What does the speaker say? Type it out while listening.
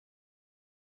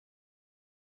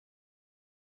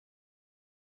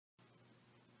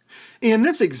In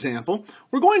this example,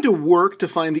 we're going to work to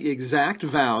find the exact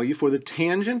value for the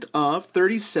tangent of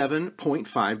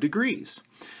 37.5 degrees.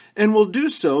 And we'll do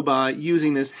so by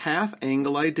using this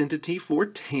half-angle identity for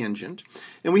tangent.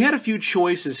 And we had a few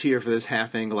choices here for this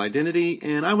half-angle identity,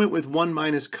 and I went with 1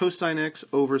 minus cosine x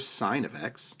over sine of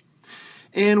x.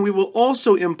 And we will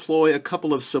also employ a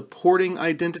couple of supporting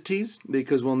identities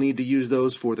because we'll need to use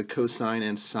those for the cosine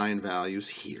and sine values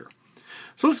here.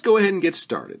 So let's go ahead and get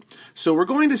started. So we're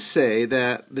going to say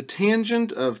that the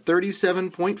tangent of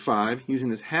 37.5 using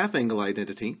this half-angle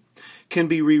identity can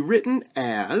be rewritten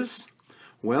as,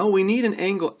 well, we need an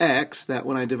angle x that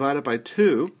when I divide it by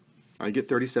 2, I get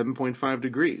 37.5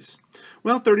 degrees.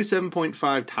 Well,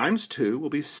 37.5 times 2 will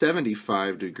be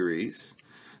 75 degrees.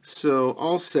 So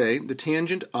I'll say the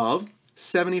tangent of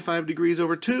 75 degrees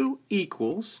over 2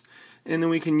 equals, and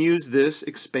then we can use this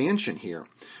expansion here.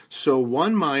 So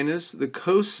 1 minus the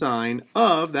cosine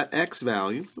of that x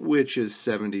value, which is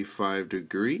 75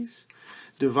 degrees,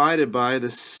 divided by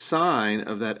the sine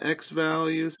of that x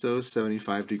value, so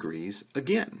 75 degrees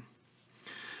again.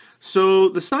 So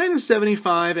the sine of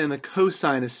 75 and the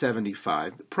cosine of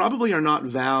 75 probably are not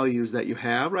values that you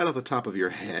have right off the top of your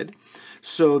head.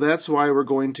 So that's why we're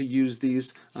going to use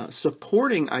these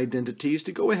supporting identities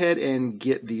to go ahead and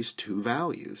get these two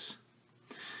values.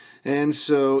 And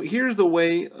so here's the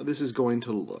way this is going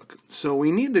to look. So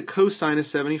we need the cosine of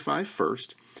 75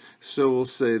 first. So we'll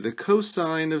say the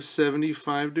cosine of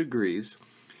 75 degrees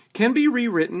can be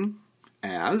rewritten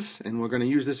as, and we're going to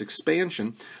use this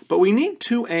expansion, but we need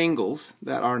two angles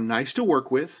that are nice to work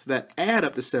with that add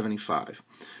up to 75.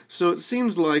 So it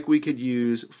seems like we could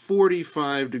use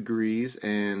 45 degrees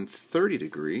and 30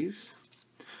 degrees.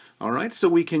 All right, so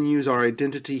we can use our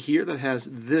identity here that has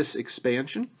this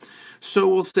expansion. So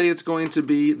we'll say it's going to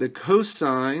be the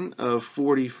cosine of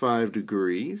 45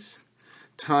 degrees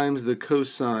times the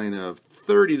cosine of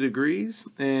 30 degrees,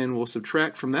 and we'll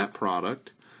subtract from that product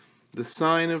the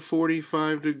sine of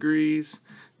 45 degrees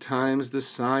times the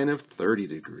sine of 30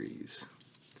 degrees.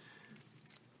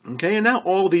 Okay, and now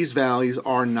all these values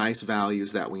are nice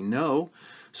values that we know.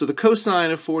 So the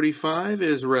cosine of 45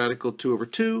 is radical 2 over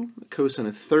 2. The cosine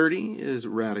of 30 is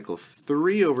radical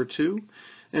 3 over 2.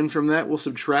 And from that we'll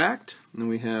subtract, and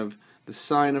we have the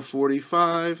sine of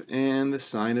 45 and the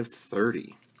sine of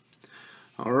 30.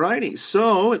 Alrighty,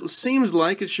 so it seems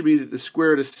like it should be the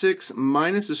square root of 6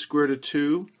 minus the square root of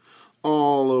 2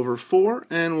 all over 4,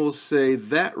 and we'll say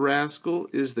that rascal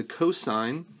is the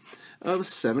cosine of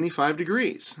 75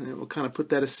 degrees. And we'll kind of put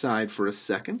that aside for a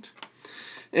second.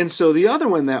 And so the other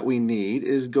one that we need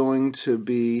is going to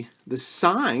be the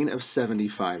sine of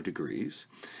 75 degrees.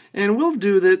 And we'll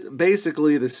do that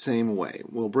basically the same way.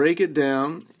 We'll break it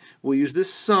down. We'll use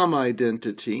this sum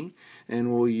identity,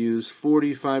 and we'll use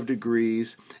 45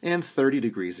 degrees and 30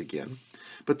 degrees again.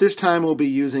 But this time we'll be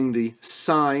using the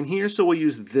sine here, so we'll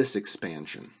use this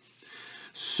expansion.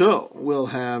 So we'll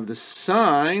have the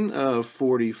sine of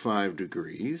 45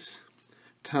 degrees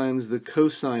times the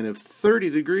cosine of 30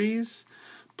 degrees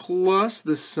plus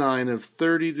the sine of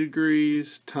 30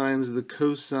 degrees times the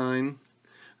cosine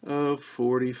of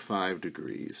 45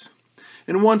 degrees.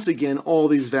 And once again, all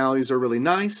these values are really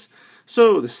nice.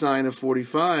 So the sine of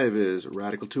 45 is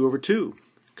radical 2 over 2.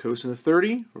 Cosine of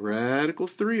 30, radical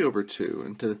 3 over 2.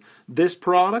 And to this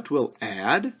product, we'll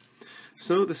add.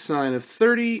 So the sine of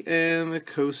 30 and the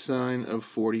cosine of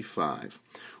 45,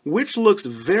 which looks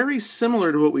very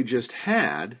similar to what we just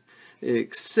had,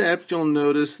 except you'll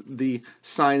notice the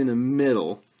sign in the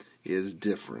middle is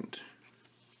different.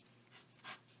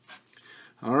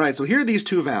 All right, so here are these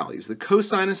two values. The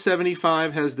cosine of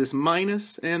 75 has this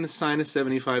minus, and the sine of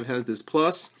 75 has this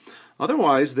plus.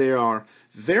 Otherwise, they are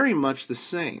very much the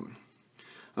same.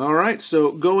 All right,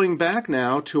 so going back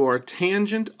now to our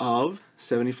tangent of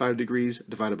 75 degrees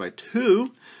divided by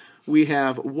 2, we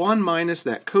have 1 minus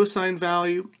that cosine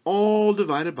value, all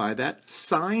divided by that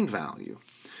sine value.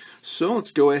 So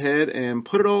let's go ahead and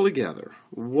put it all together.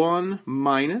 1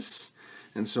 minus,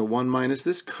 and so 1 minus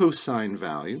this cosine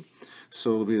value.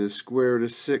 So it'll be the square root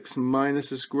of 6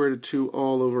 minus the square root of 2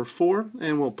 all over 4,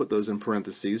 and we'll put those in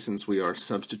parentheses since we are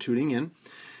substituting in.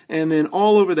 And then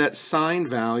all over that sine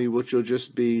value, which will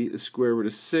just be the square root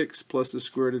of 6 plus the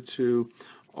square root of 2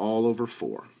 all over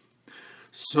 4.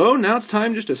 So now it's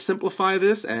time just to simplify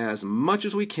this as much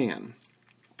as we can.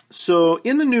 So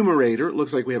in the numerator, it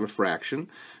looks like we have a fraction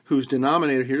whose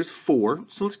denominator here is 4.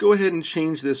 So let's go ahead and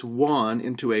change this 1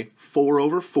 into a 4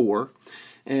 over 4.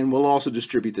 And we'll also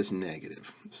distribute this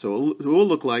negative. So it will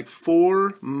look like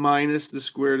 4 minus the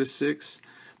square root of 6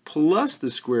 plus the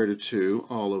square root of 2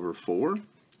 all over 4.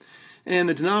 And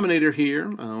the denominator here,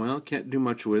 well, can't do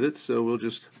much with it, so we'll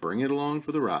just bring it along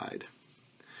for the ride.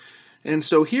 And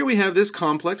so here we have this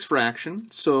complex fraction,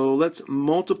 so let's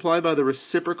multiply by the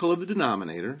reciprocal of the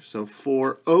denominator. So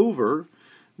 4 over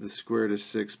the square root of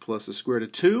 6 plus the square root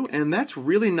of 2, and that's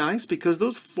really nice because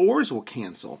those 4's will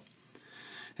cancel.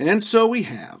 And so we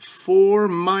have 4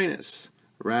 minus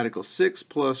radical 6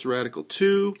 plus radical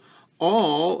 2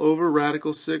 all over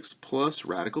radical 6 plus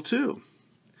radical 2.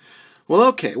 Well,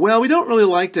 okay, we don't really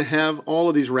like to have all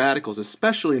of these radicals,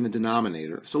 especially in the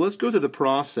denominator. So let's go through the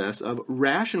process of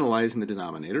rationalizing the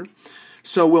denominator.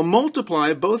 So we'll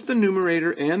multiply both the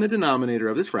numerator and the denominator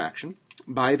of this fraction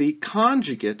by the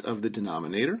conjugate of the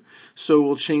denominator. So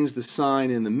we'll change the sign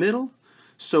in the middle.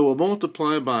 So we'll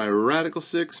multiply by radical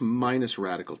 6 minus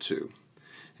radical 2.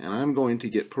 And I'm going to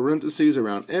get parentheses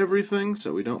around everything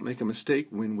so we don't make a mistake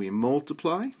when we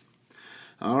multiply.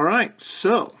 All right,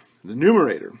 so the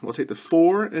numerator, we'll take the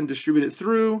 4 and distribute it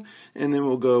through, and then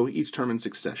we'll go each term in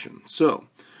succession. So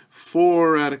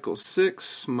 4 radical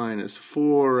 6 minus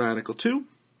 4 radical 2.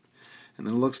 And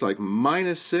then it looks like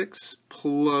minus 6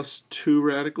 plus 2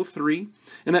 radical 3.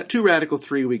 And that 2 radical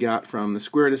 3 we got from the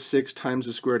square root of 6 times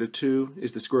the square root of 2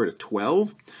 is the square root of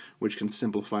 12, which can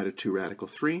simplify to 2 radical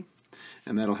 3.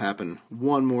 And that'll happen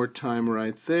one more time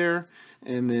right there,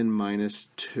 and then minus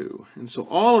 2. And so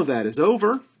all of that is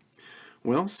over.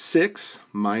 Well, 6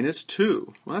 minus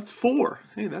 2. Well, that's 4.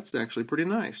 Hey, that's actually pretty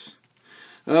nice.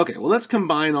 Okay, well, let's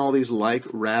combine all these like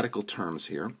radical terms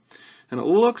here. And it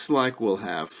looks like we'll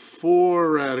have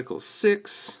 4 radical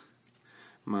 6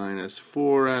 minus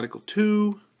 4 radical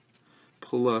 2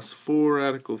 plus 4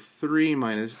 radical 3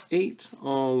 minus 8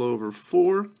 all over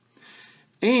 4.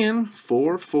 And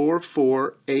 4, 4,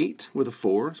 4, 8 with a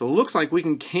 4. So it looks like we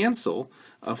can cancel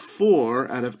a 4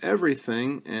 out of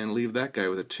everything and leave that guy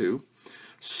with a 2.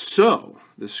 So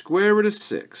the square root of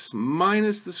 6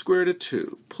 minus the square root of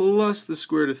 2 plus the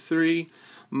square root of 3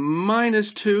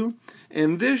 minus 2.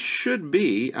 And this should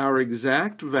be our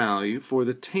exact value for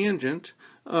the tangent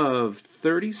of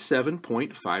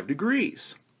 37.5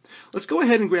 degrees. Let's go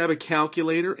ahead and grab a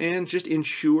calculator and just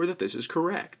ensure that this is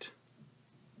correct.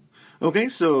 Okay,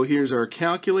 so here's our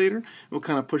calculator. We'll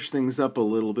kind of push things up a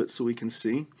little bit so we can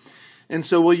see. And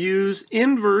so we'll use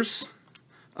inverse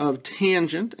of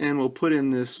tangent, and we'll put in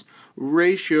this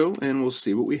ratio, and we'll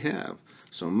see what we have.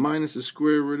 So minus the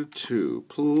square root of 2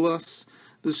 plus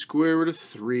the square root of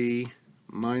 3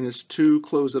 minus 2,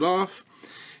 close it off.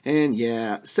 And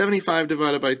yeah, 75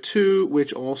 divided by 2,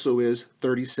 which also is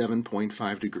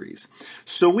 37.5 degrees.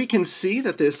 So we can see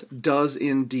that this does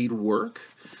indeed work.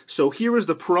 So here is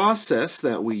the process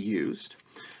that we used.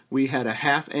 We had a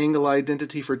half angle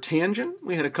identity for tangent.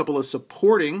 We had a couple of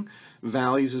supporting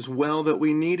values as well that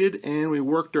we needed, and we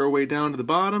worked our way down to the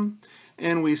bottom,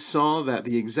 and we saw that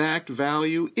the exact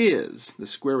value is the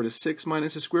square root of 6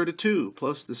 minus the square root of 2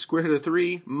 plus the square root of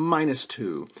 3 minus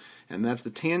 2. And that's the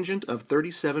tangent of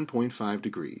 37.5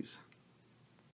 degrees.